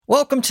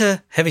Welcome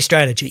to Heavy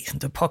Strategy,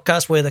 the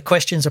podcast where the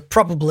questions are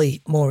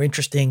probably more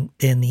interesting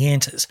than the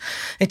answers.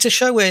 It's a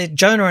show where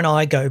Jonah and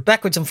I go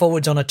backwards and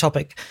forwards on a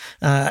topic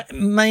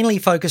mainly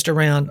focused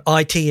around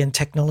IT and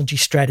technology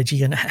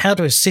strategy and how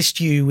to assist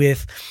you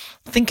with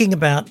thinking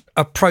about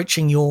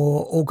approaching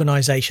your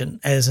organization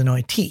as an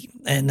IT.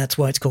 And that's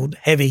why it's called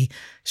Heavy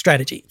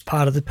Strategy,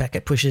 part of the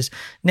Packet Pushers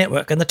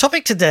Network. And the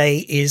topic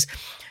today is,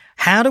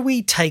 how do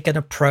we take an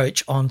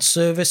approach on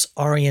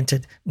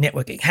service-oriented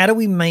networking? How do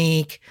we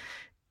make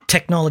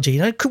technology?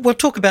 We'll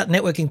talk about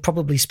networking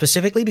probably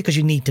specifically because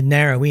you need to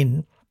narrow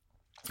in,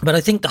 but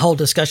I think the whole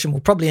discussion will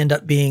probably end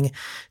up being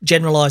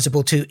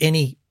generalizable to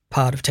any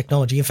part of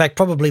technology. In fact,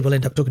 probably we'll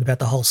end up talking about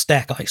the whole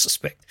stack, I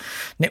suspect.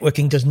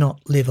 Networking does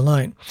not live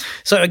alone.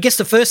 So I guess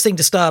the first thing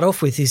to start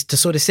off with is to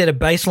sort of set a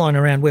baseline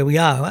around where we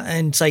are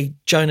and say,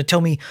 Jonah,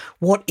 tell me,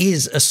 what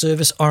is a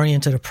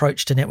service-oriented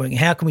approach to networking?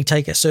 How can we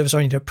take a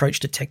service-oriented approach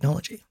to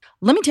technology?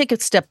 Let me take a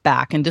step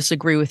back and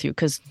disagree with you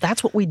because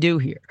that's what we do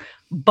here.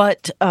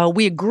 But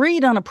we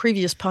agreed on a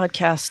previous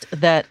podcast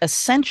that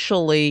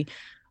essentially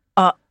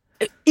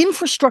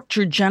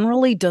infrastructure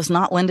generally does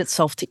not lend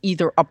itself to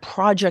either a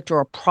project or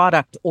a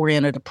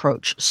product-oriented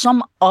approach.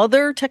 Some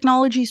other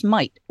technologies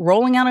might.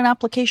 Rolling out an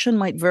application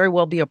might very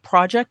well be a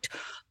project.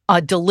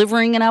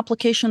 Delivering an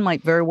application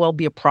might very well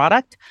be a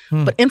product,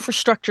 but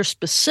infrastructure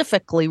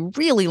specifically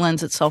really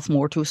lends itself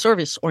more to a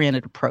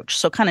service-oriented approach.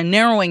 So kind of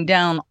narrowing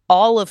down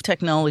all of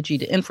technology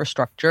to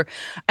infrastructure.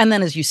 And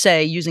then, as you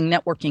say, using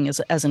networking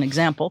as an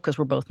example, because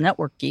we're both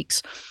network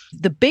geeks,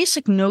 the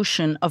basic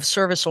notion of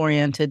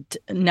service-oriented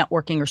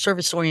networking or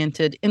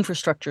service-oriented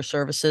infrastructure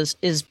services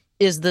is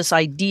this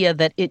idea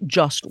that it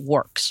just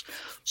works.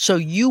 So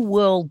you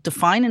will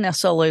define an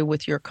SLA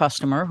with your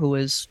customer, who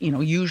is,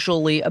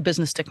 usually a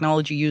business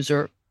technology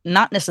user,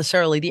 not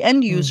necessarily the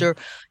end user.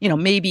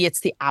 Maybe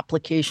it's the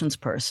applications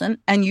person,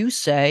 and you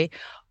say,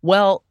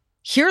 well,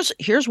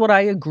 here's what I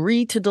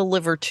agree to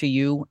deliver to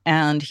you,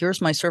 and here's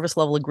my service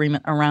level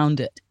agreement around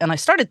it. And I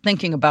started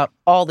thinking about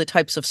all the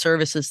types of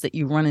services that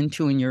you run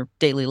into in your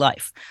daily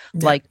life,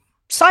 like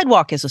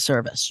sidewalk as a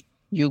service.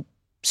 You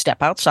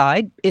step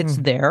outside, it's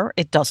there,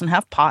 it doesn't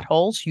have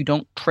potholes, you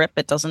don't trip,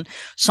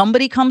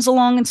 somebody comes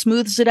along and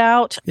smooths it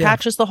out,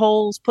 patches the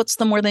holes, puts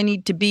them where they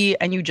need to be,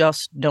 and you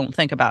just don't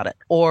think about it.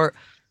 Or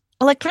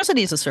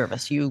electricity as a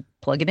service, you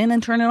plug it in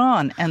and turn it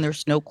on, and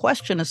there's no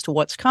question as to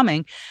what's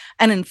coming.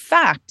 And in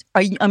fact,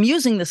 I'm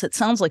using this, it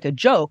sounds like a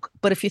joke,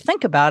 but if you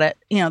think about it,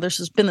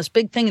 there's been this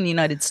big thing in the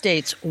United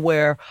States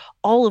where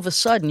all of a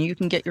sudden you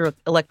can get your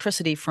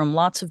electricity from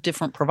lots of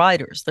different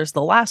providers. There's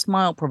the last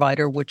mile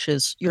provider, which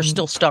is you're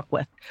still stuck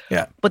with.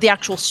 Yeah. But the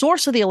actual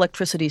source of the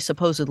electricity,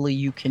 supposedly,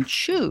 you can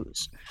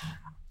choose.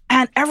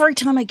 And every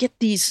time I get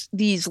these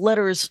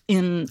letters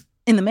in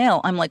the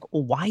mail, I'm like,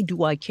 well, why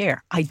do I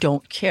care? I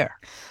don't care.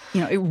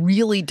 It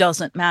really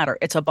doesn't matter.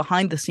 It's a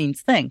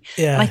behind-the-scenes thing.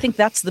 Yeah. And I think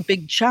that's the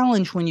big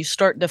challenge when you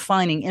start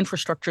defining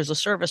infrastructure as a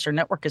service or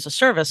network as a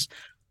service.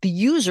 The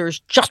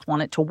users just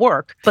want it to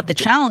work, but the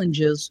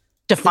challenge is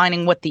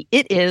defining what the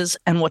it is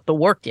and what the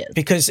work is.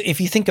 Because if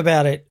you think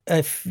about it,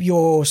 if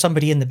you're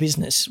somebody in the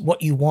business,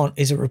 what you want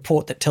is a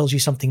report that tells you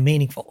something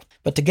meaningful.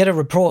 But to get a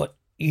report,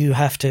 you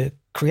have to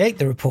create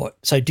the report.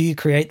 So do you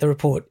create the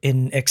report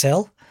in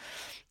Excel?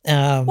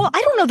 Well,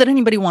 I don't know that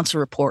anybody wants a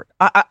report.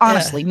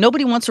 Honestly,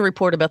 nobody wants a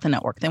report about the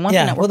network. They want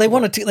the network. Well, they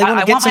want to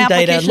get some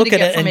data, look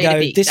at it, and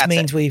go, this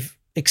means we've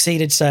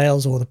exceeded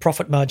sales or the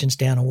profit margin's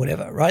down or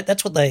whatever, right?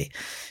 That's what they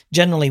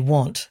generally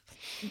want.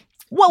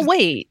 Well,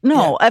 wait,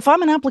 no. Yeah. If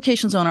I'm an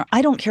applications owner,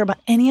 I don't care about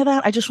any of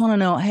that. I just want to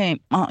know, hey,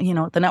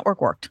 the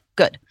network worked.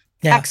 Good.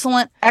 Yeah.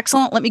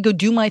 Excellent. Let me go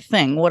do my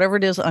thing, whatever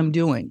it is I'm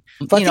doing.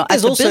 But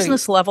at the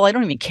business level, I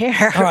don't even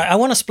care. All right, I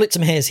want to split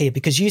some hairs here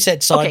because you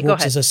said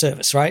sidewalks as a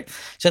service, right?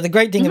 So the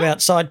great thing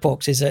about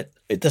sidewalks is that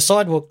the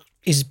sidewalk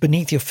is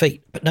beneath your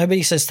feet, but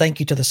nobody says thank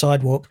you to the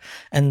sidewalk,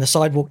 and the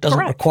sidewalk doesn't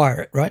require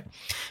it, right?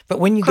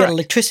 But when you get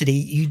electricity,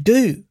 you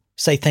do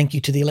say thank you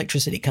to the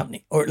electricity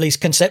company, or at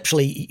least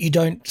conceptually, you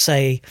don't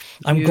say,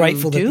 I'm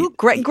grateful.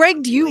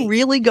 Greg, do you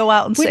really go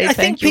out and say thank you? I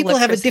think people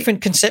have a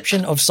different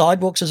conception of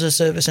sidewalks as a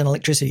service and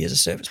electricity as a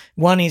service.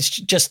 One is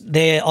just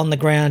there on the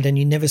ground and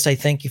you never say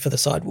thank you for the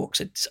sidewalks.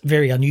 It's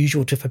very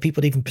unusual for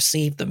people to even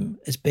perceive them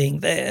as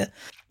being there.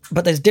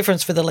 But there's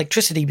difference for the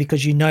electricity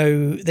because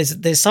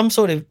there's some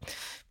sort of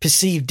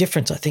perceived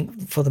difference, I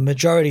think, for the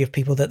majority of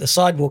people, that the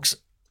sidewalks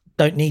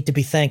don't need to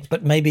be thanked,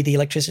 but maybe the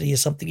electricity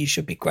is something you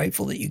should be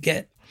grateful that you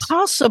get.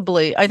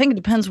 Possibly. I think it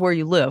depends where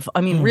you live.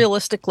 I mean,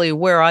 realistically,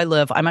 where I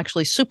live, I'm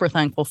actually super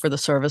thankful for the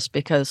service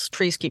because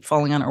trees keep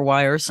falling on our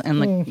wires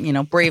and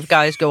the brave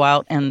guys go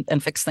out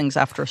and fix things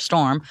after a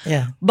storm.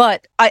 Yeah.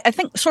 But I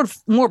think sort of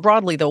more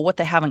broadly, though, what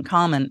they have in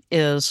common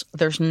is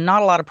there's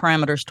not a lot of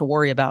parameters to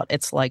worry about.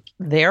 It's like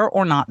there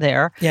or not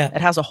there. Yeah.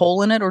 It has a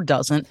hole in it or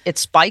doesn't. It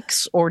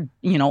spikes or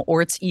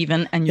it's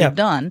even and you're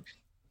done.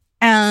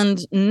 And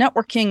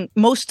networking,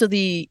 most of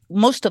the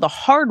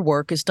hard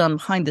work is done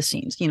behind the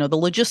scenes. The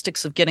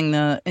logistics of getting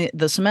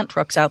the cement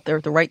trucks out there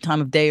at the right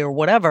time of day or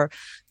whatever.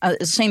 Is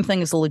the same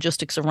thing as the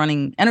logistics of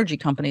running energy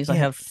companies. I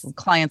have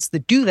clients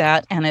that do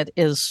that, and it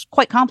is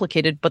quite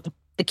complicated. But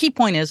the key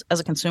point is, as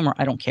a consumer,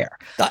 I don't care.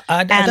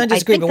 I don't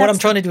disagree, but what I'm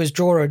trying to do is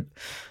draw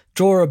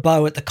a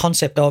bow at the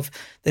concept of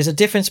there's a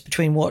difference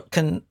between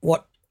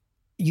what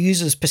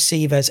users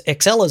perceive as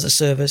XL as a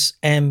service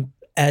and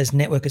as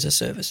network as a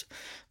service.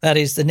 That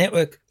is the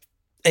network,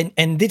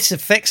 and this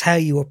affects how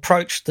you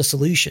approach the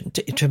solution.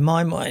 To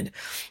my mind,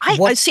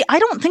 I see. I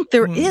don't think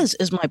there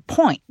is my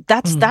point.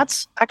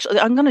 That's actually,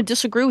 I'm going to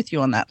disagree with you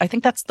on that. I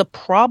think that's the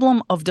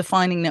problem of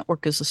defining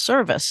network as a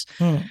service,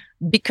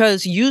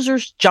 because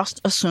users just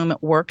assume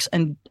it works.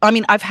 And I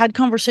mean, I've had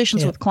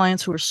conversations with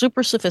clients who are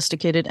super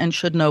sophisticated and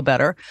should know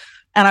better,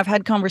 and I've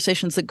had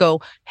conversations that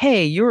go,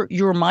 "Hey,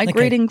 you're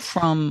migrating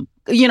from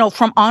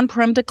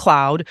on-prem to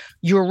cloud,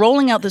 you're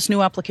rolling out this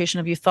new application.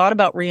 Have you thought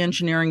about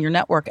re-engineering your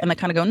network?" And they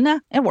kind of go, "Nah,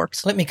 it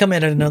works." Let me come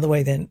at it another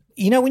way then.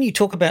 When you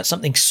talk about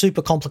something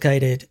super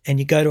complicated and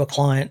you go to a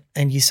client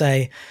and you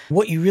say,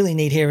 what you really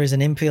need here is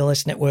an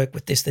MPLS network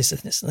with this, this,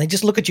 and this. And they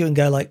just look at you and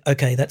go like,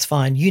 okay, that's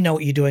fine. You know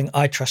what you're doing.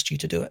 I trust you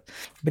to do it.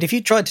 But if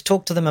you tried to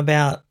talk to them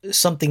about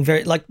something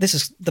very, like this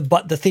is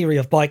the theory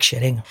of bike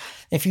shedding.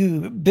 If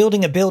you're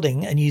building a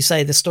building and you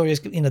say the story is,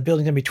 the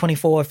building's going to be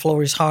 24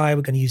 floors high,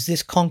 we're going to use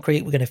this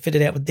concrete, we're going to fit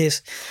it out with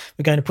this,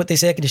 we're going to put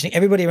this air conditioning.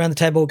 Everybody around the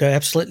table will go,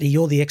 absolutely,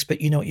 you're the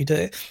expert, you know what you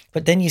do.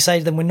 But then you say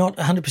to them, we're not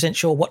 100%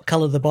 sure what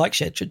color the bike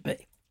shed should be.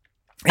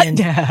 And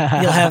you'll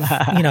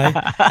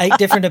have 8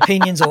 different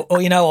opinions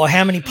or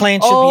how many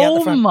plants should be out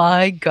the front. Oh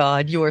my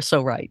God, you are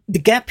so right. The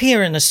gap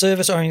here in a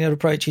service-oriented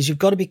approach is you've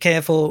got to be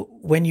careful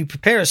when you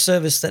prepare a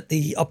service that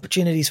the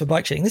opportunities for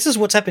bike shedding. This is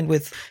what's happened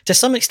with, to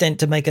some extent,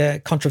 to make a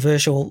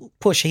controversial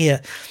push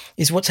here,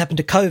 is what's happened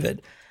to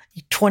COVID.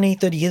 20,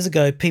 30 years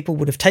ago, people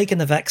would have taken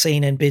the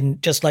vaccine and been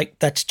just like,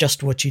 that's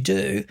just what you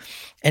do.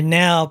 And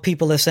now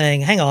people are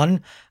saying, hang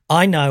on,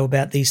 I know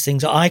about these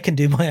things. I can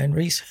do my own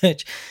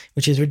research,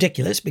 which is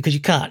ridiculous because you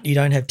can't. You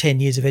don't have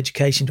 10 years of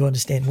education to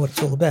understand what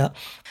it's all about.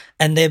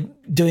 And they're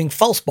doing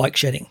false bike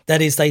shedding.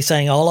 That is, they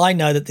saying, oh, I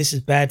know that this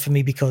is bad for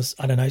me because,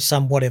 I don't know,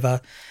 some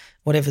whatever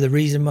the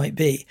reason might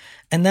be.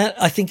 And that,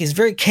 I think, is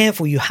very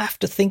careful. You have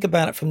to think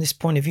about it from this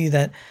point of view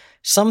that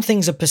some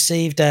things are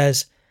perceived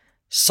as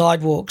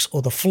sidewalks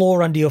or the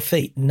floor under your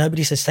feet.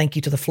 Nobody says thank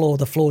you to the floor.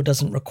 The floor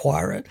doesn't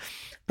require it.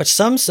 But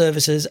some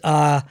services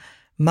are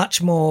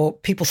much more,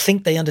 people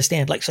think they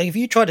understand. Like, so if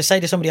you try to say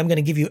to somebody, I'm going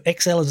to give you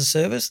XL as a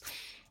service,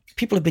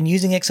 people have been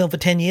using XL for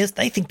 10 years.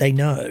 They think they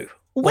know.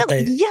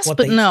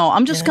 No.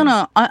 I'm just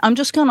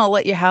gonna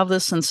let you have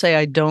this and say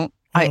I don't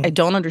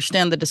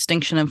understand the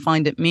distinction and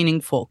find it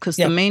meaningful, because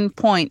the main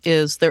point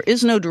is there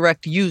is no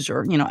direct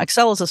user.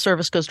 XL as a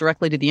service goes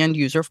directly to the end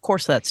user. Of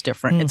course, that's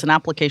different. It's an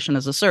application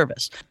as a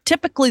service.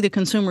 Typically, the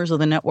consumers of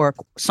the network,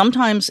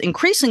 sometimes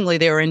increasingly,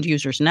 they are end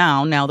users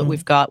now that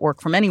we've got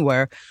work from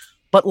anywhere.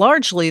 But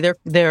largely,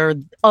 they're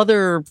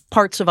other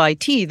parts of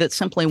IT that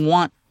simply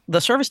want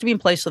the service to be in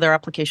place so their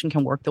application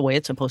can work the way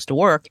it's supposed to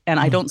work. And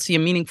I don't see a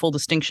meaningful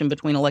distinction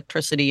between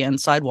electricity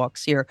and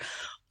sidewalks here.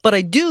 But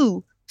I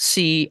do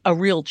see a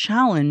real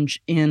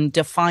challenge in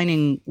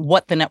defining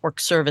what the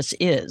network service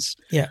is.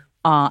 Yeah.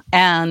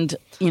 And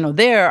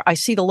there I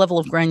see the level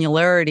of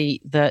granularity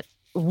that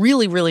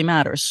really, really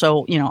matters.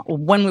 So,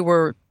 when we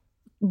were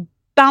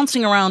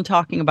bouncing around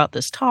talking about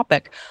this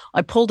topic,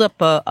 I pulled up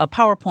a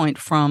PowerPoint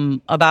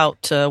from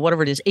about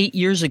 8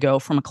 years ago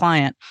from a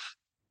client.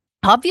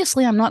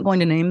 Obviously, I'm not going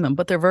to name them,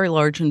 but they're very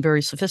large and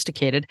very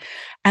sophisticated.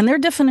 And their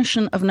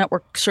definition of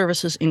network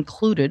services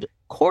included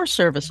core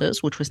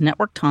services, which was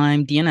network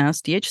time, DNS,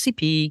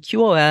 DHCP,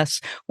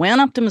 QoS, WAN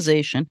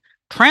optimization,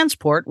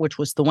 transport, which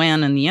was the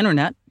WAN and the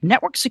internet,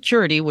 network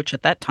security, which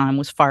at that time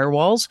was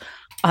firewalls,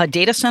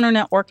 data center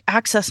network,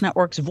 access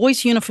networks,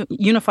 voice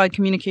unified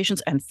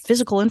communications, and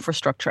physical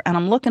infrastructure. And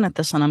I'm looking at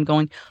this and I'm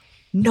going,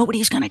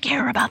 nobody's going to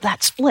care about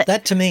that split.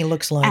 That to me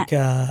looks like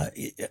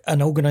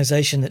an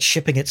organization that's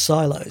shipping its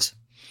silos.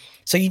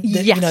 So,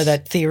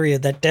 that theory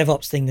of that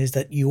DevOps thing is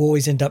that you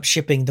always end up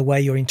shipping the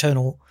way your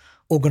internal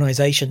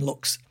organization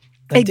looks.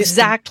 And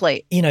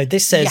exactly.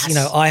 This says,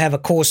 I have a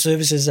core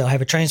services, I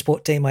have a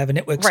transport team, I have a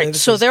network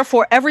services. So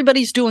therefore,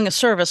 everybody's doing a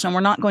service, and we're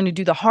not going to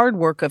do the hard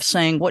work of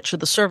saying what should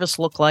the service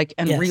look like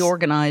and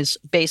reorganize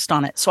based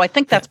on it. So I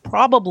think that's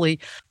probably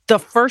the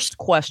first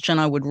question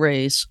I would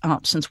raise,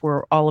 since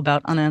we're all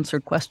about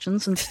unanswered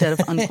questions instead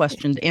of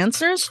unquestioned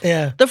answers.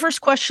 Yeah. The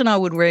first question I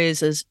would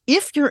raise is,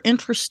 if you're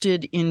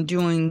interested in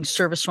doing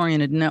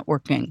service-oriented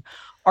networking,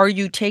 are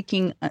you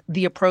taking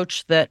the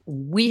approach that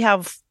we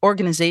have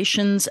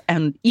organizations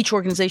and each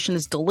organization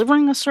is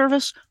delivering a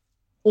service?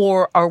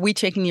 Or are we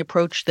taking the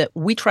approach that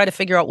we try to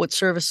figure out what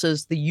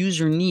services the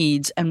user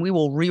needs and we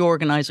will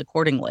reorganize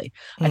accordingly?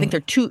 I think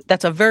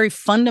that's a very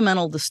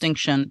fundamental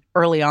distinction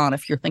early on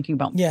if you're thinking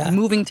about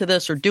moving to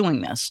this or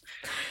doing this.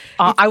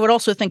 I would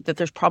also think that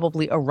there's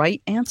probably a right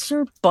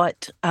answer,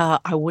 but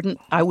I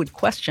would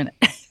question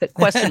it,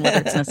 question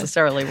whether it's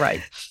necessarily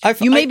right.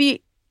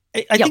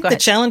 I think the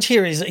challenge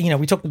here is,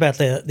 we talked about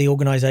the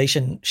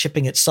organization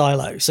shipping its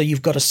silo. So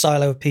you've got a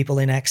silo of people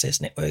in access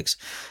networks,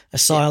 a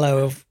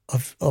silo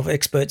of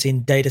experts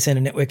in data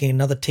center networking,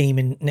 another team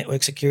in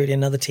network security,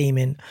 another team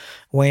in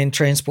WAN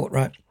transport,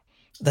 right?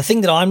 The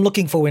thing that I'm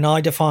looking for when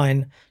I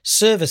define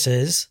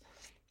services,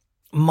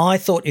 my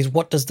thought is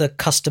what does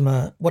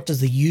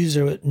the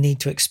user need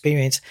to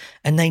experience?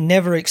 And they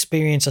never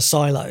experience a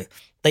silo.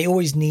 They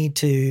always need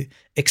to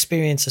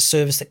experience a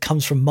service that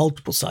comes from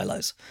multiple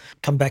silos.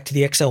 Come back to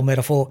the Excel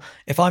metaphor.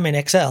 If I'm in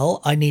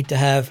Excel, I need to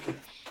have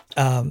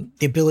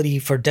the ability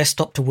for a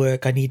desktop to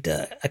work. I need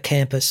a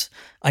campus.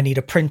 I need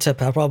a printer.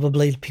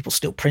 Probably people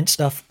still print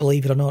stuff,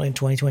 believe it or not, in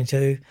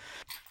 2022.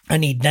 I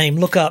need name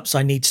lookups.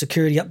 I need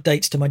security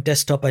updates to my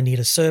desktop. I need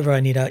a server.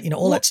 I need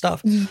all that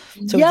stuff.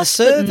 So the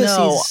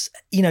service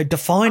is,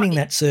 defining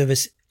that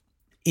service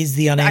is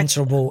the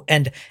unanswerable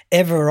and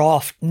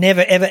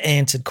never ever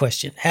answered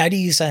question. How do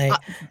you say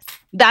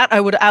that? I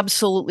would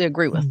absolutely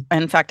agree with.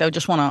 In fact, I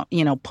just want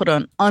to, put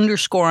an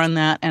underscore on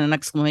that and an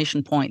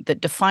exclamation point that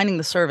defining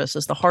the service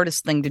is the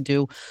hardest thing to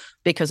do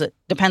because it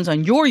depends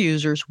on your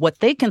users, what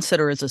they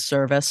consider as a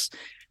service.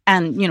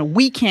 And,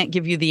 we can't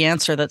give you the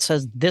answer that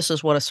says this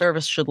is what a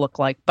service should look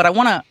like. But I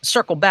want to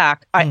circle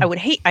back. I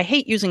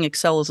hate using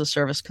Excel as a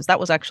service because that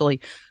was actually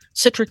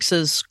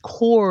Citrix's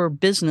core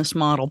business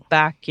model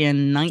back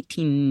in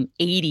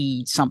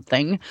 1980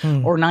 something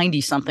or 90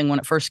 something when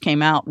it first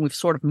came out. And we've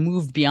sort of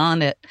moved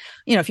beyond it.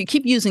 If you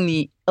keep using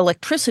the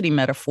electricity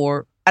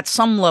metaphor, at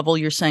some level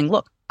you're saying,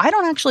 look, I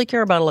don't actually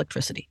care about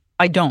electricity.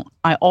 I don't.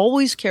 I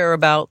always care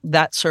about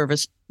that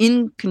service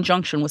in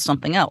conjunction with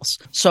something else.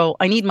 So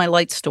I need my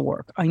lights to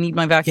work. I need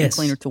my vacuum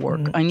cleaner to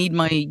work. I need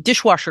my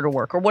dishwasher to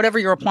work, or whatever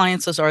your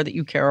appliances are that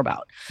you care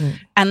about.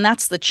 And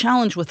that's the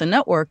challenge with a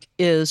network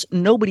is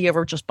nobody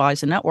ever just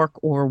buys a network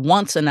or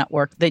wants a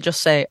network. They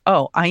just say,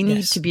 oh, I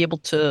need to be able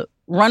to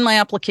run my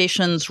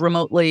applications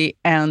remotely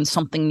and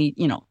something,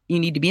 you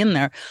need to be in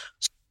there.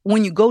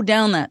 When you go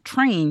down that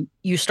train,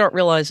 you start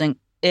realizing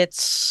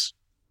it's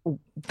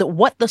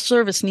what the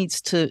service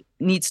needs to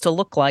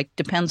look like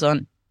depends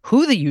on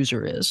who the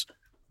user is,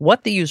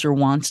 what the user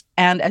wants,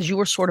 and as you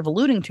were sort of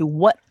alluding to,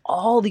 what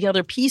all the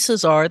other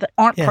pieces are that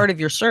aren't part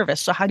of your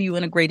service. So how do you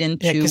integrate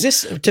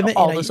into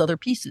all those other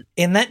pieces?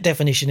 In that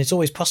definition, it's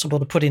always possible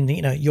to put in,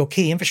 your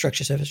key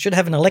infrastructure service should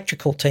have an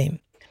electrical team.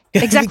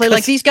 Exactly.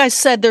 Like these guys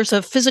said, there's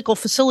a physical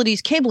facilities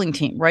cabling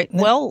team, right?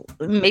 Well,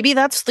 maybe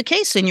that's the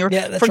case in your,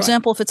 for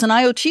example, if it's an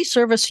IoT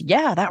service,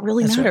 that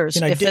really matters.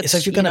 Right. So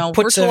if you're going to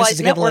put services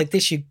together like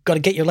this, you've got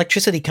to get your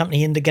electricity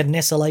company in to get an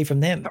SLA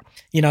from them,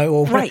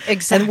 Right,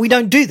 exactly. And we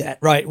don't do that,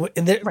 right?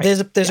 And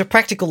there's a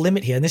practical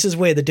limit here. And this is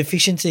where the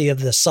deficiency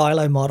of the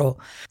silo model,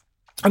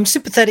 I'm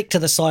sympathetic to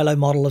the silo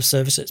model of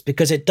services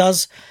because it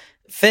does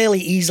fairly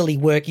easily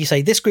work. You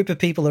say this group of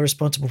people are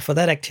responsible for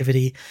that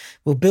activity.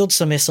 We'll build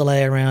some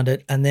SLA around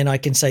it, and then I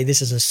can say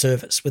this is a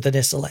service with an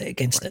SLA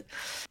against it.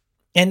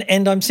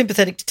 And I'm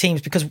sympathetic to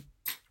teams because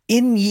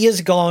in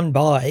years gone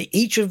by,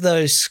 each of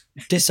those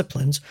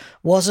disciplines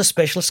was a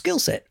specialist skill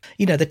set.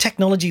 The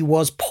technology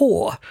was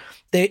poor.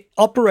 The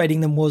operating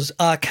them was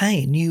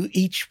arcane.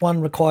 Each one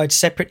required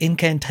separate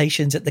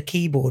incantations at the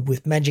keyboard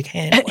with magic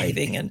hand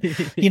waving and,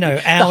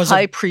 hours. The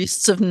high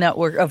priests of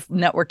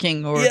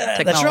networking or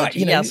technology. That's right.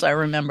 Yes, I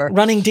remember.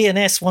 Running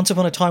DNS once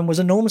upon a time was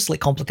enormously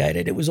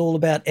complicated. It was all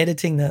about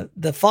editing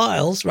the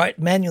files, right,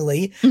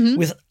 manually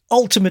with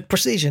ultimate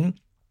precision.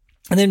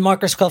 And then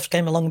Microsoft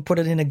came along and put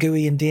it in a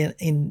GUI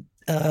in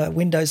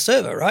Windows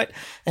Server, right,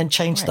 and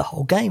changed the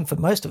whole game for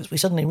most of us. We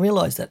suddenly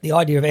realized that the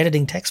idea of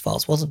editing text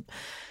files wasn't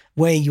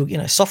where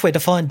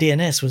software-defined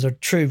DNS was a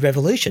true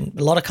revolution.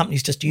 A lot of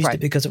companies just used it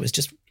because it was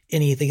just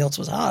anything else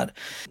was hard.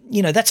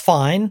 That's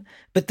fine.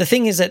 But the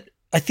thing is that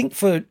I think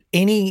for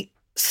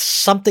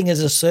something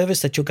as a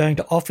service that you're going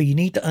to offer, you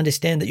need to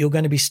understand that you're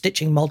going to be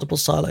stitching multiple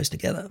silos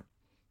together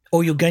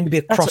or you're going to be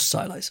across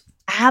silos.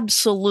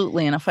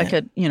 Absolutely. And if I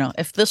could,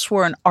 if this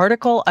were an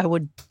article, I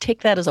would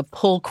take that as a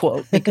pull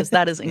quote because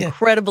that is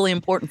incredibly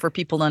important for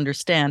people to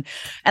understand.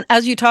 And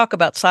as you talk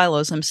about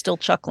silos, I'm still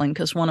chuckling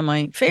because one of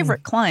my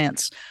favorite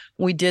clients,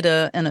 we did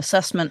an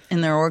assessment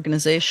in their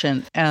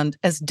organization. And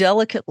as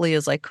delicately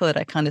as I could,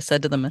 I kind of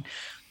said to them,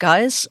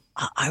 guys,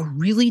 I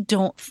really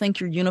don't think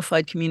your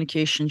unified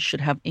communication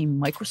should have a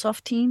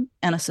Microsoft team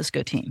and a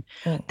Cisco team.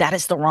 That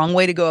is the wrong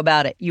way to go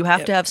about it. You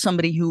have to have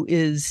somebody who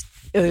is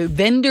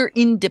vendor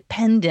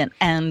independent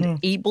and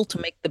able to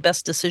make the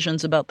best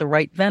decisions about the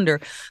right vendor.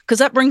 Because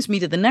that brings me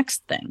to the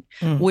next thing,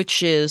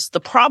 which is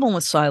the problem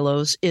with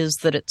silos is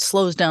that it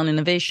slows down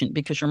innovation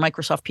because your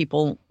Microsoft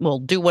people will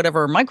do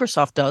whatever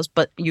Microsoft does,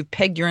 but you've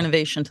pegged your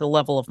innovation to the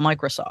level of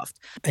Microsoft.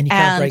 And you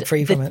can't break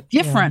free from it.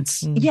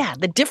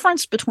 The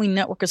difference between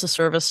network as a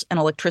service and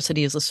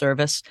electricity as a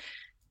service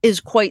is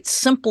quite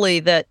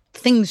simply that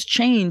things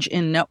change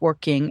in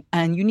networking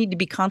and you need to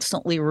be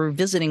constantly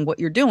revisiting what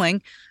you're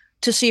doing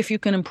to see if you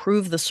can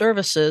improve the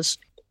services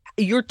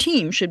your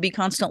team should be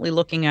constantly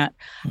looking at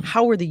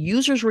how are the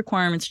users'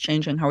 requirements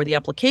changing, how are the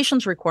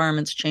applications'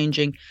 requirements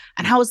changing,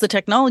 and how is the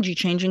technology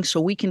changing so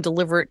we can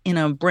deliver it in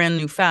a brand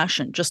new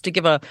fashion. Just to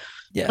give a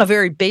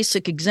very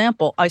basic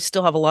example, I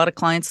still have a lot of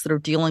clients that are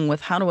dealing with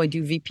how do I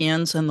do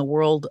VPNs in the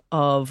world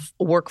of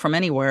work from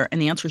anywhere?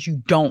 And the answer is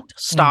you don't.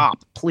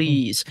 Stop,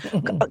 please.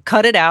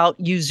 Cut it out.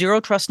 Use Zero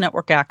Trust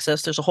Network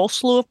Access. There's a whole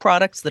slew of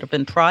products that have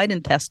been tried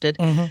and tested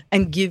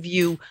and give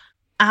you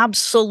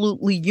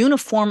absolutely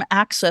uniform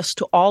access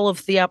to all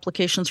of the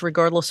applications,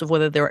 regardless of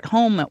whether they're at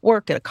home, at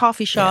work, at a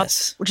coffee shop,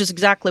 which is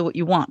exactly what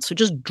you want. So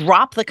just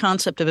drop the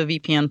concept of a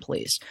VPN,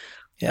 please.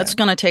 Yeah. That's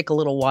going to take a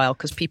little while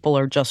because people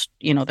are just,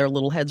 their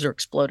little heads are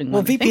exploding.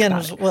 Well,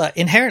 VPNs,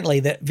 inherently,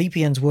 that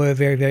VPNs were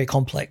very, very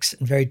complex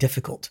and very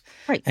difficult.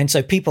 Right. And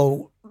so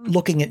people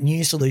looking at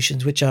new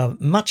solutions, which are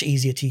much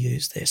easier to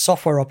use, they're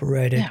software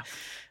operated. Yeah.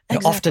 They're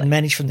often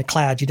managed from the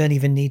cloud. You don't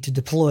even need to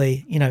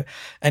deploy,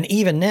 And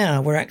even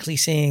now, we're actually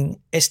seeing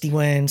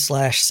SD-WAN /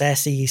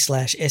 SASE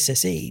 /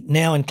 SSE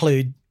now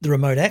include the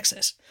remote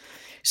access.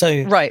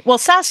 So right. Well,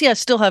 SASE I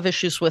still have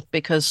issues with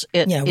because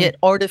it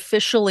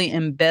artificially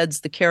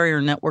embeds the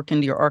carrier network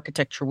into your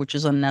architecture, which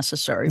is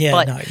unnecessary. Yeah,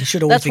 but no, you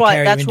should always be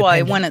carrier independent. That's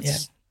why when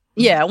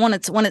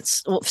it's when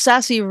it's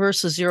SASE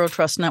versus Zero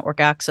Trust Network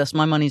Access,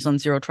 my money's on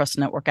Zero Trust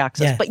Network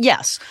Access. Yeah. But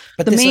yes,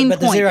 the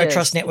Zero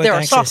Trust Network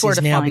Access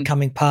is now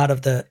becoming part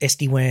of the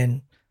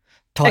SD-WAN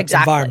type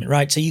environment,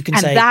 right? So you can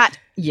say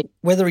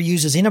whether a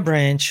user's in a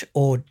branch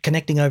or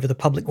connecting over the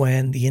public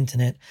WAN, the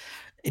internet,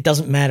 it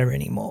doesn't matter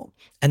anymore.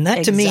 And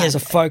that to me is a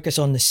focus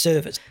on the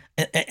service.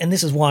 And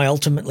this is why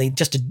ultimately,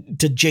 just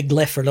to jig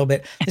left for a little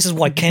bit, this is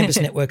why campus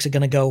networks are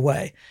going to go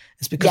away.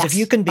 It's because if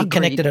you can be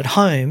connected at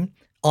home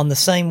on the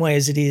same way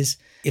as it is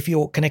if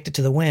you're connected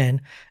to the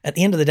WAN, at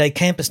the end of the day,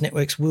 campus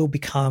networks will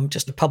become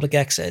just a public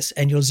access,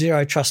 and your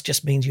zero trust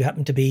just means you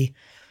happen to be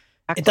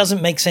 – it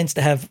doesn't make sense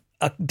to have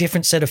a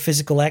different set of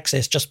physical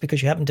access just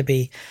because you happen to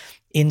be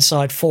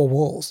inside four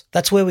walls.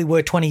 That's where we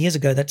were 20 years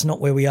ago. That's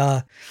not where we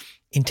are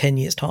in 10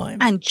 years' time.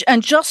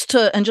 And just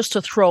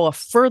to throw a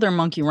further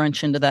monkey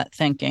wrench into that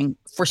thinking,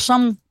 for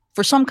some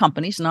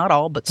companies, not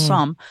all, but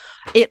some,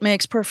 it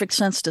makes perfect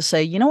sense to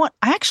say, you know what,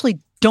 I actually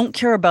don't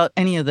care about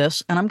any of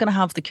this, and I'm going to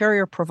have the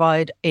carrier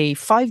provide a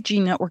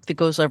 5G network that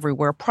goes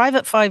everywhere,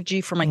 private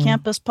 5G for my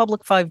campus,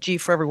 public 5G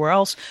for everywhere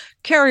else.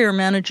 Carrier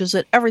manages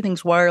it.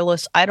 Everything's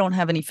wireless. I don't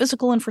have any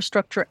physical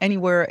infrastructure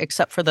anywhere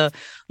except for the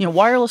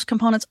wireless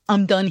components.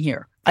 I'm done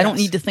here. I don't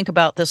need to think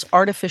about this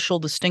artificial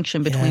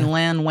distinction between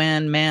LAN,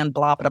 WAN, MAN,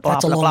 blah, blah, blah,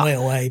 That's blah, a long blah. way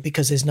away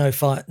because there's no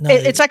fight. No.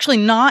 It's actually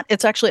not.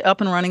 It's actually up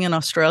and running in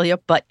Australia,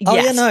 but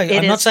yes.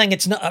 I'm not saying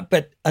it's not,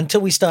 but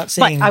until we start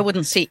seeing but I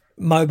wouldn't see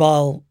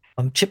mobile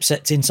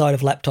chipsets inside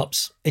of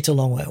laptops, it's a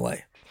long way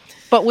away.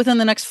 But within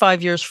the next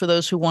 5 years for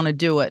those who want to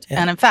do it.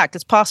 Yeah. And in fact,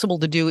 it's possible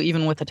to do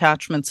even with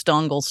attachments,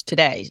 dongles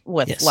today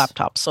with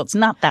laptops. So it's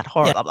not that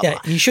hard. Yeah, blah, blah, blah.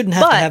 You shouldn't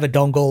have to have a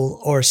dongle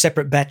or a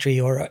separate battery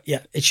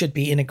it should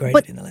be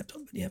integrated in the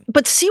laptop.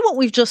 But see what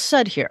we've just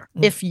said here.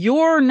 If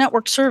your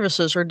network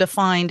services are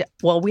defined,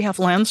 we have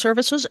LAN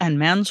services and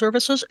MAN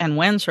services and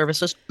WAN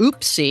services.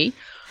 Oopsie.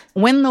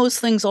 When those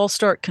things all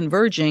start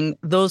converging,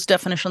 those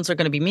definitions are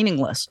going to be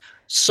meaningless.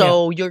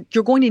 So you're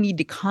going to need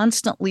to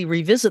constantly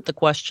revisit the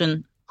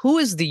question, who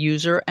is the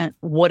user and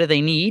what do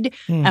they need?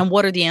 And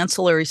what are the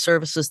ancillary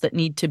services that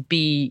need to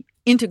be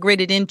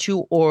integrated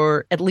into,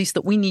 or at least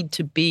that we need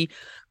to be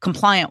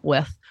compliant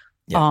with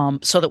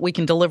so that we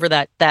can deliver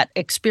that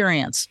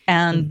experience?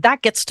 And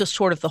that gets to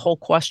sort of the whole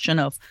question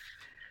of,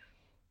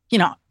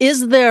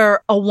 is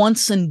there a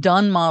once and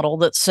done model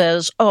that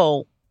says,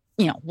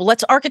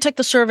 let's architect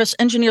the service,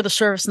 engineer the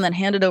service, and then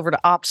hand it over to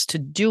ops to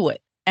do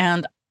it?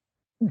 And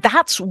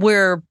that's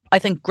where I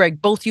think, Greg,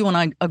 both you and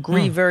I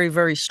agree very,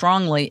 very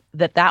strongly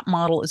that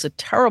model is a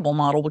terrible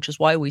model, which is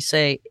why we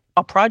say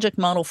a project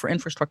model for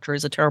infrastructure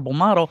is a terrible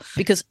model,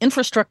 because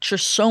infrastructure,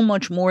 so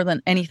much more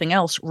than anything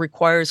else,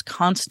 requires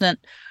constant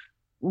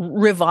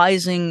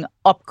revising,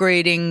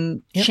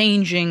 upgrading,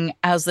 changing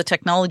as the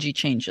technology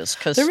changes.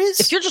 Because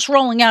if you're just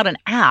rolling out an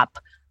app,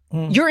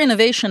 your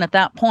innovation at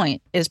that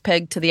point is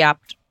pegged to the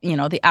app,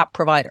 the app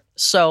provider.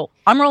 So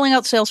I'm rolling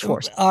out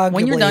Salesforce. Arguably,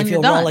 when you're done, if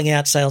you're rolling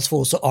out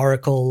Salesforce or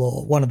Oracle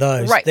or one of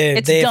those,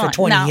 they're there for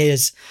 20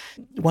 years.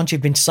 Once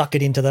you've been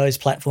suckered into those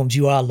platforms,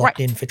 you are locked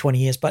in for 20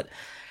 years. But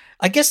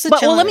I guess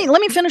let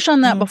me finish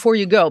on that before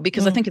you go,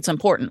 because I think it's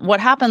important. What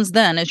happens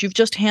then is you've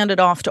just handed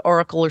off to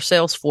Oracle or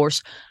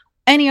Salesforce.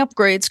 Any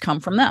upgrades come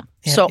from them.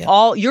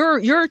 All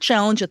your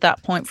challenge at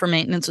that point for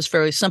maintenance is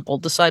fairly simple.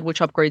 Decide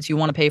which upgrades you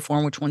want to pay for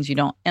and which ones you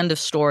don't. End of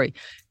story.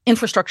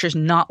 Infrastructure is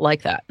not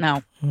like that.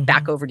 Now,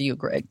 back over to you,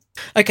 Greg.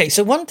 Okay,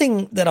 so one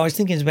thing that I was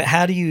thinking is about,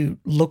 how do you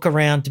look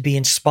around to be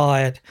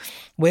inspired?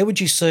 Where would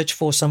you search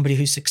for somebody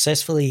who's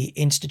successfully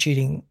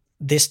instituting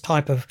this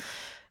type of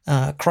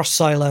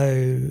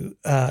cross-silo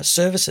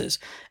services?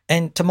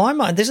 And to my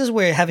mind, this is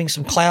where having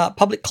some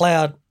public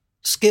cloud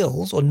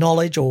skills or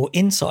knowledge or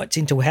insights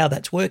into how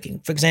that's working.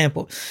 For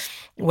example,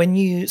 when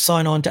you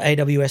sign on to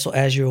AWS or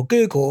Azure or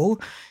Google,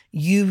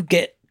 you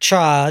get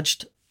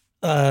charged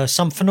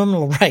some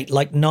phenomenal rate,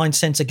 like 9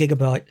 cents a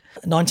gigabyte,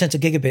 9 cents a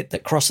gigabit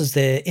that crosses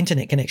their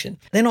internet connection.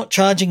 They're not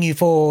charging you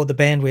for the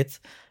bandwidth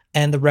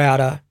and the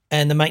router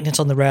and the maintenance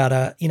on the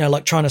router,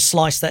 like trying to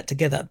slice that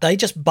together. They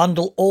just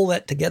bundle all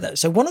that together.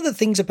 So one of the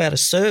things about a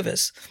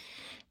service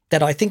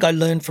that I think I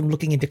learned from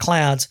looking into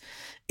clouds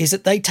is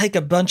that they take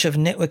a bunch of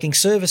networking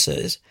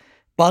services,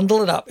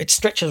 bundle it up. It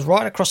stretches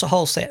right across a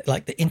whole set,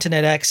 like the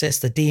internet access,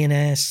 the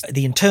DNS,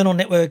 the internal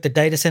network, the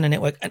data center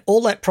network, and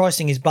all that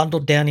pricing is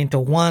bundled down into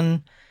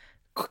one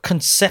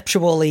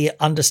conceptually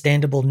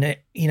understandable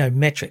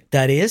metric.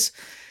 That is,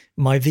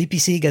 my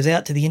VPC goes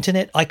out to the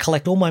internet. I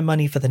collect all my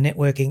money for the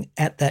networking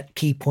at that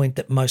key point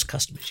that most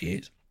customers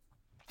use.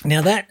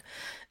 Now, that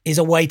is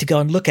a way to go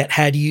and look at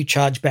how do you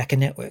charge back a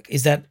network.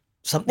 Is that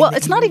something? Well,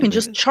 it's not even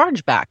just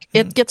chargeback.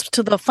 It gets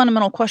to the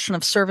fundamental question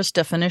of service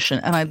definition.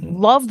 And I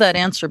love that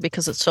answer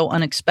because it's so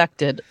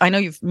unexpected. I know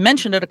you've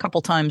mentioned it a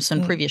couple times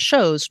in previous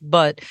shows,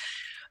 but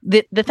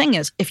the thing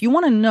is, if you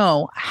want to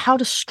know how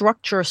to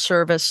structure a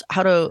service,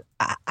 how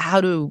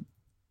to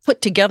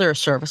put together a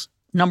service,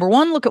 number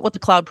one, look at what the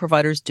cloud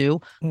providers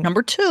do.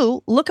 Number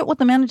two, look at what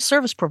the managed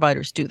service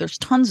providers do. There's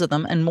tons of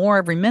them and more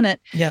every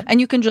minute. Yeah. And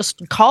you can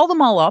just call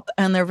them all up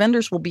and their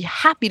vendors will be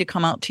happy to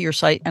come out to your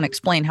site and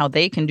explain how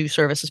they can do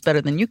services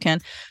better than you can.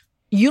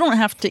 You don't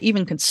have to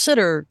even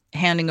consider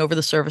handing over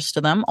the service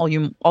to them,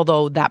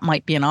 although that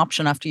might be an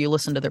option after you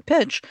listen to their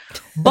pitch.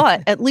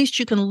 But at least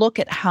you can look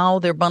at how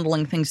they're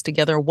bundling things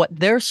together, what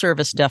their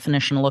service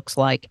definition looks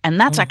like. And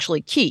that's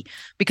actually key,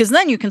 because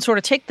then you can sort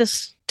of take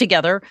this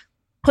together,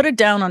 put it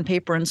down on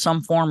paper in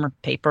some form, or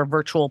paper,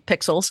 virtual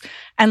pixels,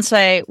 and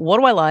say, what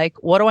do I like?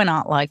 What do I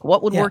not like?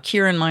 What would work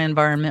here in my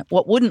environment?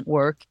 What wouldn't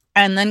work?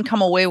 And then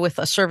come away with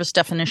a service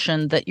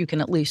definition that you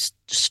can at least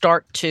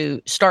start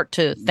to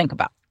think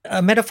about.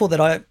 A metaphor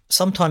that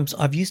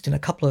I've used in a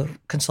couple of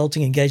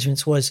consulting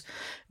engagements was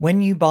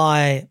when you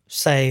buy,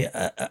 say,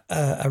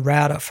 a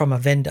router from a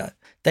vendor,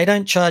 they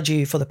don't charge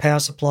you for the power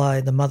supply,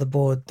 the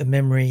motherboard, the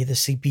memory, the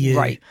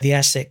CPU, the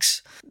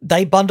ASICs.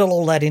 They bundle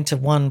all that into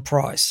one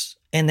price,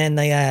 and then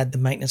they add the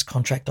maintenance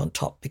contract on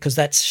top because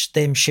that's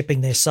them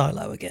shipping their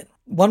silo again.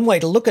 One way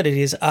to look at it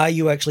is, are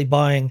you actually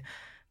buying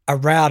a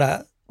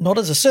router not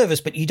as a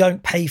service, but you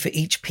don't pay for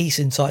each piece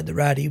inside the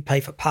router. You pay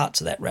for parts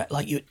of that router.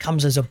 It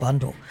comes as a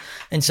bundle.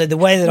 And so the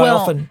way that I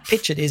often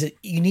pitch it is that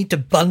you need to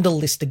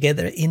bundle this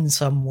together in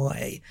some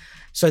way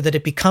so that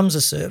it becomes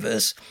a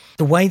service.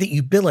 The way that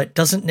you bill it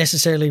doesn't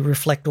necessarily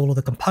reflect all of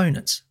the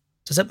components.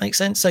 Does that make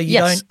sense? So you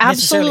don't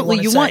necessarily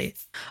you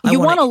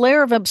want a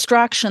layer of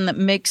abstraction that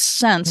makes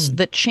sense,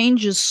 that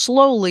changes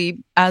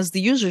slowly as the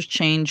users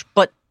change,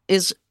 but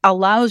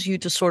allows you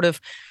to sort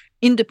of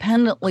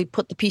independently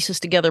put the pieces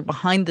together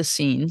behind the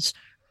scenes.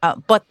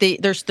 But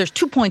there's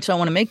 2 points I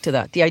want to make to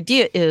that. The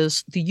idea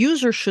is the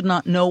user should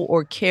not know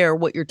or care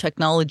what your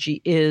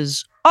technology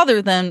is,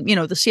 other than,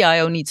 the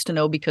CIO needs to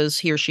know because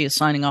he or she is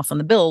signing off on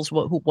the bills,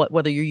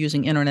 whether you're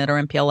using internet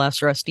or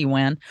MPLS or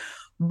SD-WAN.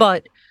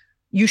 But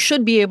you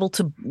should be able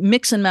to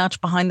mix and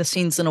match behind the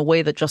scenes in a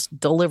way that just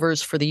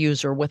delivers for the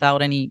user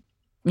without any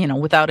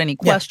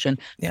question.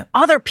 Yeah.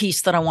 Other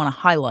piece that I want to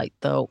highlight,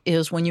 though,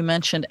 is when you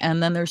mentioned,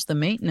 and then there's the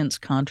maintenance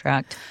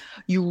contract,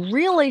 you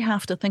really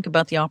have to think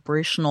about the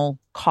operational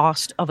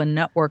cost of a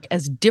network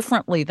as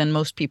differently than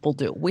most people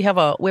do. We have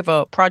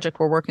a project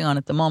we're working on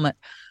at the moment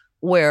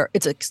where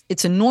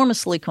it's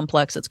enormously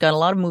complex. It's got a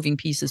lot of moving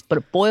pieces, but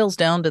it boils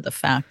down to the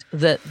fact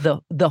that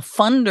the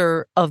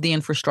funder of the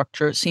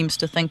infrastructure seems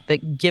to think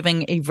that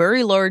giving a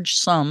very large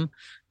sum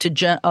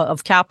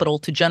of capital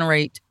to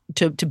generate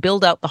to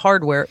build out the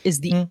hardware is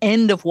the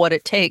end of what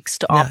it takes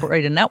to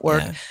operate a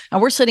network. Yeah.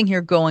 And we're sitting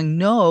here going,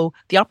 no,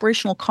 the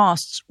operational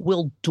costs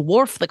will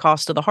dwarf the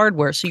cost of the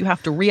hardware. So you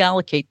have to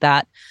reallocate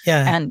that.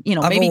 Yeah. And,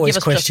 maybe give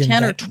us just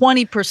 10 or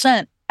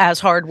 20% as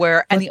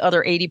hardware, and the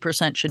other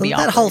 80% should be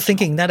that whole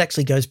thinking, that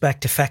actually goes back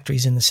to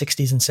factories in the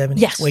 60s and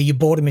 70s, where you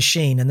bought a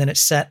machine and then it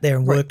sat there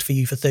and worked for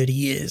you for 30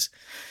 years.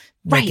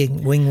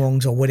 Making wing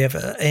wongs or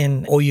whatever,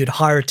 or you'd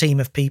hire a team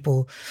of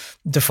people,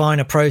 define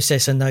a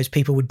process, and those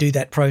people would do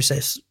that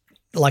process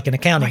like in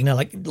accounting,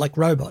 like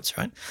robots,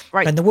 right?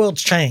 Right. And the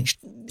world's changed.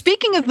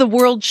 Speaking of the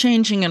world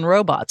changing and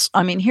robots,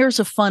 here's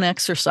a fun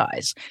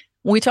exercise.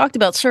 We talked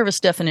about service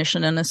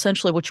definition, and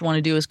essentially what you want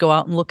to do is go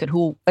out and look at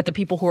the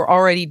people who are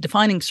already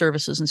defining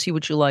services and see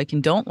what you like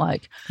and don't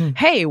like.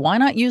 Hey, why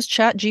not use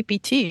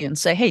ChatGPT and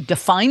say, hey,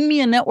 define me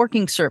a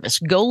networking service.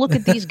 Go look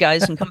at these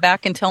guys and come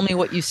back and tell me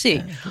what you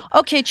see.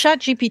 Okay,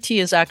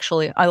 ChatGPT is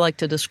actually, I like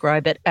to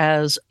describe it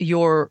as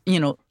your,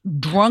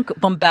 drunk,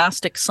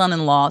 bombastic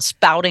son-in-law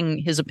spouting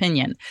his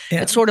opinion.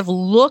 Yeah. It sort of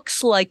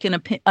looks like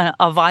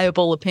a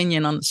viable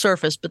opinion on the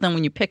surface, but then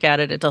when you pick at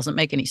it, it doesn't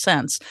make any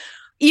sense.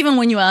 Even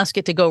when you ask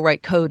it to go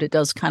write code, it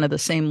does kind of the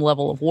same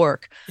level of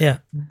work. Yeah.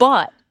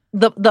 But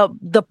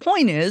the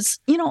point is,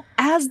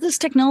 as this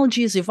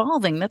technology is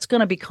evolving, that's going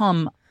to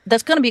become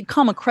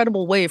a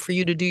credible way for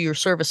you to do your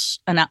service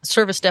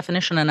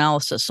definition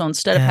analysis. So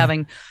instead of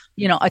having,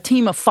 a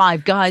team of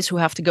 5 guys who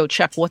have to go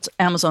check what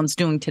Amazon's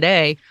doing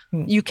today,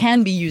 you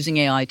can be using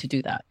AI to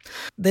do that.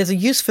 There's a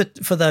use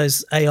for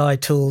those AI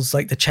tools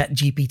like the Chat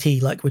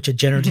GPT, which are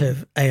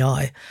generative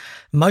AI,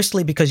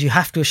 mostly because you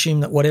have to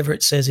assume that whatever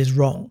it says is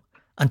wrong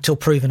until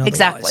proven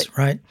otherwise,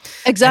 right?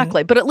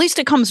 Exactly. But at least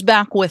it comes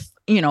back with,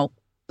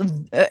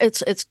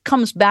 it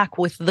comes back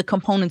with the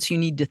components you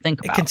need to think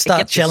about. It can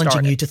start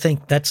challenging you to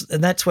think.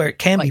 That's where it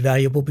can be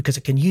valuable, because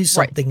it can use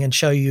something and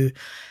show you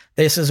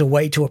this is a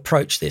way to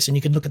approach this, and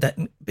you can look at that.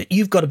 But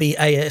you've got to be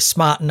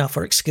smart enough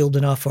or skilled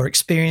enough or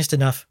experienced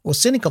enough or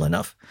cynical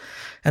enough.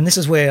 And this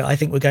is where I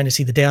think we're going to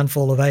see the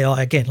downfall of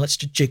AI. Again, let's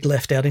jig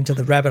left out into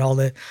the rabbit hole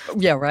there.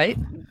 Yeah, right.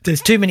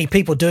 There's too many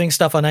people doing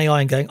stuff on AI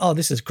and going, oh,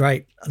 this is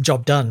great,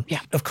 job done. Yeah.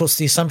 Of course,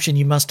 the assumption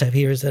you must have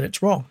here is that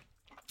it's wrong.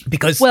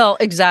 Because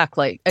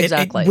exactly. Just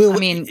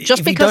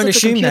because you don't it's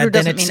assume a computer that,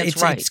 then doesn't mean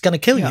it's right. It's going to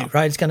kill you,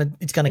 right? It's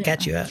going to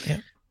catch you out. Yeah.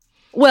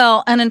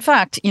 Well, and in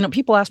fact,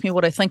 people ask me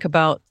what I think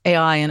about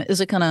AI and is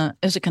it gonna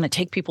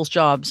take people's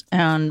jobs?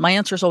 And my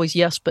answer is always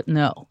yes, but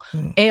no.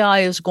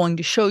 AI is going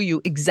to show you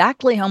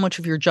exactly how much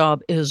of your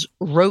job is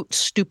rote,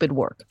 stupid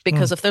work.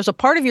 Because if there's a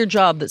part of your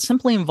job that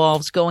simply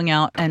involves going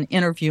out and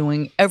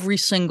interviewing every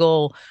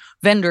single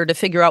vendor to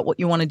figure out what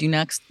you want to do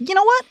next, you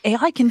know what?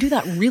 AI can do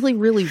that really,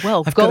 really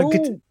well.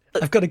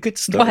 I've got a good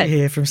story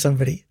here from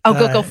somebody. Oh,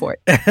 go for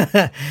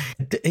it.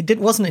 He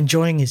wasn't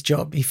enjoying his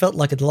job. He felt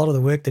like a lot of the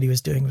work that he was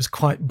doing was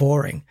quite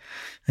boring.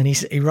 And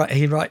he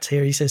writes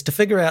here, he says, to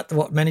figure out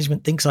what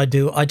management thinks I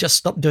do, I just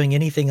stopped doing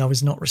anything I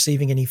was not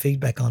receiving any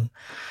feedback on.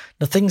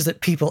 The things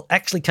that people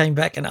actually came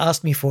back and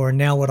asked me for are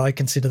now what I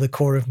consider the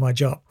core of my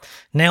job.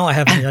 Now I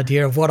have an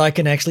idea of what I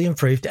can actually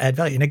improve to add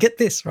value. Now get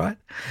this, right?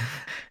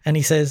 And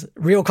he says,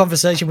 real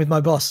conversation with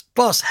my boss.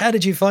 Boss, how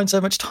did you find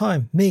so much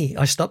time? Me,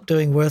 I stopped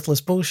doing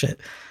worthless bullshit.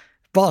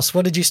 Boss,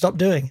 what did you stop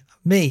doing?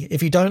 Me,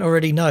 if you don't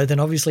already know, then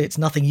obviously it's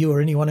nothing you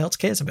or anyone else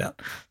cares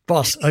about.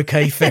 Boss,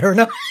 okay, fair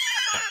enough.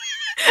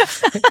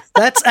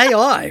 That's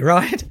AI,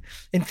 right?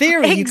 In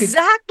theory,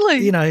 exactly.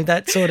 You could,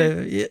 that sort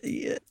of...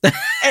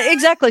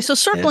 Exactly. So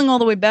circling all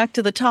the way back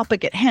to the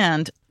topic at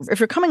hand, if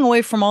you're coming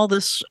away from all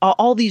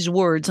these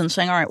words and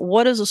saying, all right,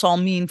 what does this all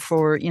mean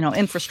for,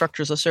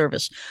 infrastructure as a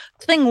service?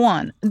 Thing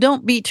one,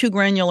 don't be too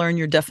granular in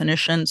your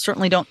definition.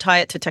 Certainly don't tie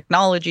it to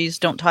technologies.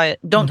 Don't tie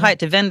it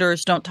to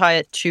vendors. Don't tie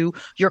it to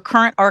your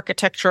current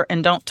architecture,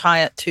 and don't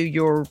tie it to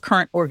your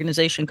current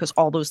organization, because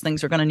all those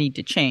things are going to need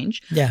to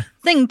change. Yeah.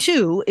 Thing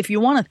two, if you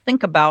want to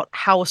think about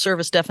how a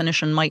service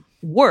definition might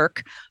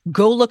work,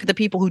 go look at the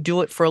people who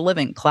do it for a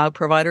living, cloud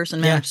providers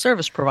and managed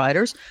service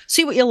providers.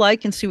 See what you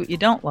like and see what you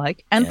don't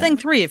like. And thing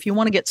three, if you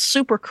want to get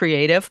super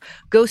creative,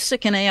 go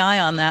stick an AI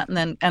on that,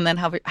 and then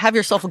have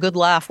yourself a good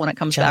laugh when it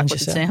comes back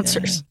with its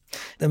answers. Yeah.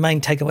 The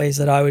main takeaways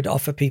that I would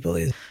offer people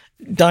is,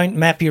 don't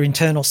map your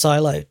internal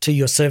silo to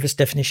your service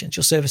definitions.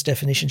 Your service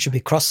definition should be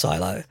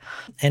cross-silo.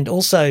 And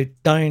also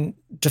don't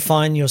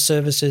define your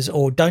services,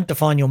 or don't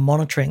define your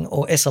monitoring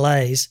or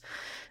SLAs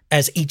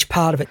as each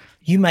part of it.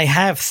 You may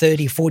have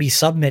 30, 40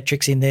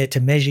 sub-metrics in there to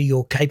measure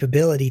your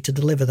capability to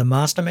deliver the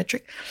master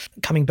metric.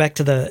 Coming back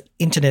to the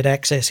internet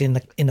access in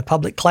the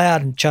public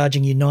cloud and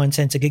charging you 9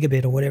 cents a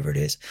gigabit or whatever it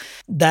is,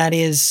 that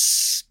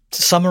is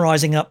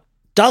summarizing up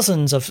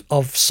dozens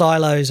of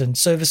silos and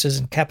services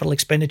and capital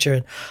expenditure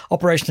and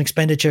operational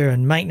expenditure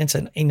and maintenance,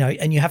 and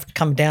and you have to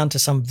come down to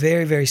some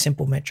very, very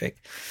simple metric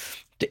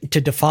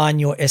to define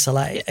your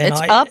SLA. And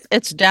it's up,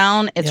 it's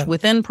down, it's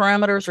within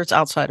parameters, or it's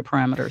outside of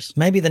parameters.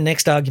 Maybe the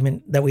next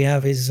argument that we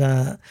have is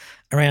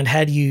around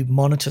how do you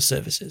monitor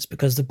services?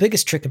 Because the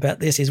biggest trick about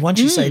this is, once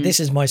you say this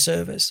is my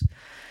service,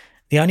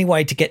 the only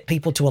way to get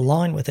people to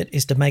align with it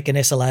is to make an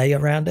SLA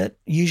around it,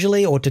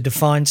 usually, or to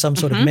define some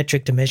sort of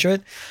metric to measure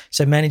it.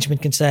 So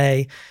management can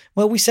say,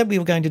 well, we said we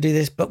were going to do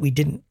this, but we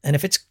didn't. And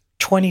if it's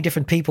 20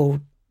 different people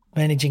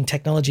managing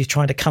technology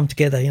trying to come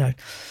together,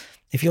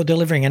 if you're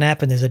delivering an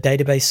app and there's a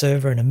database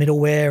server and a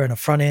middleware and a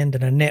front end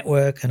and a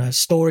network and a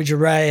storage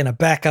array and a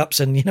backups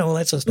and all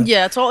that sort of stuff.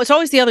 Yeah, it's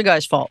always the other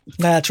guy's fault.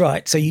 That's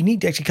right. So you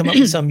need to actually come up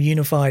with some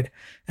unified,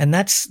 and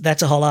that's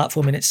a whole art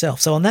form in itself.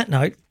 So on that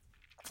note,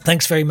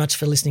 thanks very much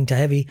for listening to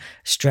Heavy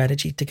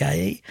Strategy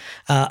today.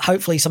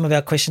 Hopefully some of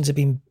our questions have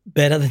been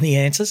better than the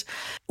answers.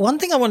 One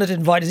thing I wanted to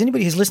invite is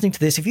anybody who's listening to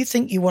this, if you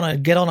think you want to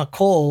get on a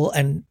call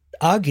and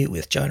argue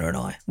with Jonah and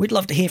I, we'd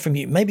love to hear from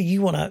you. Maybe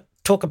you want to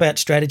talk about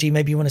strategy.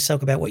 Maybe you want to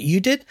talk about what you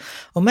did,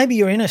 or maybe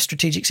you're in a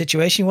strategic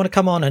situation. You want to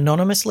come on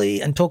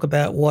anonymously and talk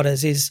about what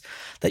it is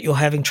that you're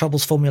having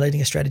troubles formulating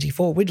a strategy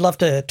for. We'd love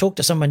to talk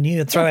to someone new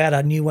and throw out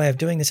a new way of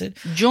doing this.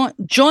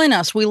 Join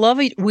us. We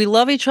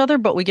love each other,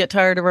 but we get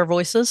tired of our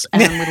voices,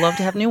 and we'd love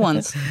to have new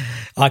ones.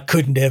 I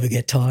couldn't ever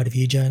get tired of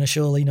you, Jonah.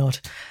 Surely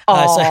not.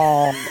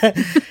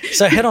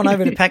 So head on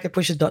over to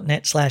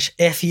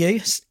packetpushers.net/FU.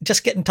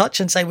 Just get in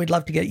touch and say we'd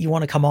love to get you.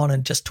 Want to come on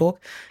and just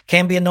talk.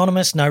 Can be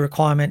anonymous, no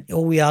requirement.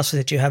 All we ask is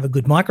that you have a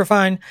good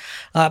microphone.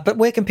 But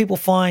where can people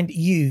find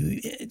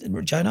you,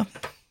 Jonah?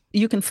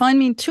 You can find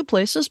me in two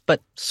places,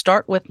 but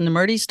start with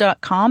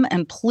nemerdes.com,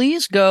 and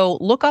please go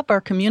look up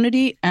our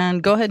community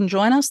and go ahead and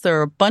join us. There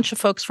are a bunch of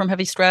folks from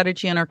Heavy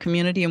Strategy in our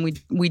community, and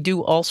we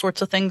do all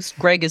sorts of things.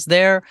 Greg is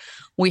there.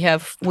 We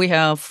have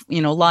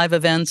live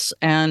events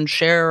and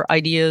share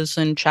ideas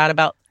and chat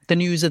about the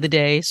news of the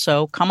day.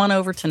 So come on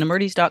over to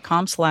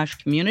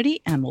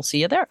nemerdes.com/community and we'll see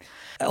you there.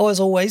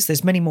 As always,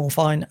 there's many more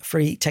fine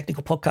free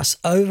technical podcasts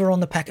over on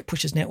the Packet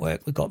Pushers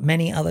Network. We've got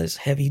many others,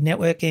 Heavy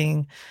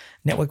Networking,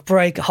 Network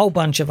Break, a whole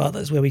bunch of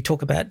others where we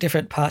talk about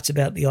different parts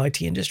about the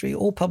IT industry,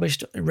 all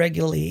published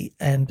regularly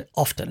and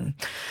often.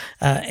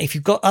 If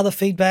you've got other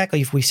feedback, or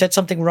if we said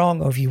something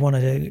wrong, or if you want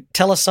to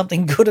tell us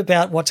something good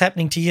about what's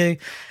happening to you,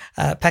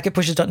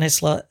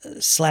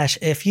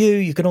 packetpushers.net/FU.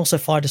 You can also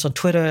find us on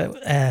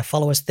Twitter,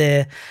 follow us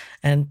there.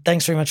 And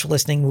thanks very much for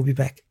listening. We'll be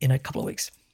back in a couple of weeks.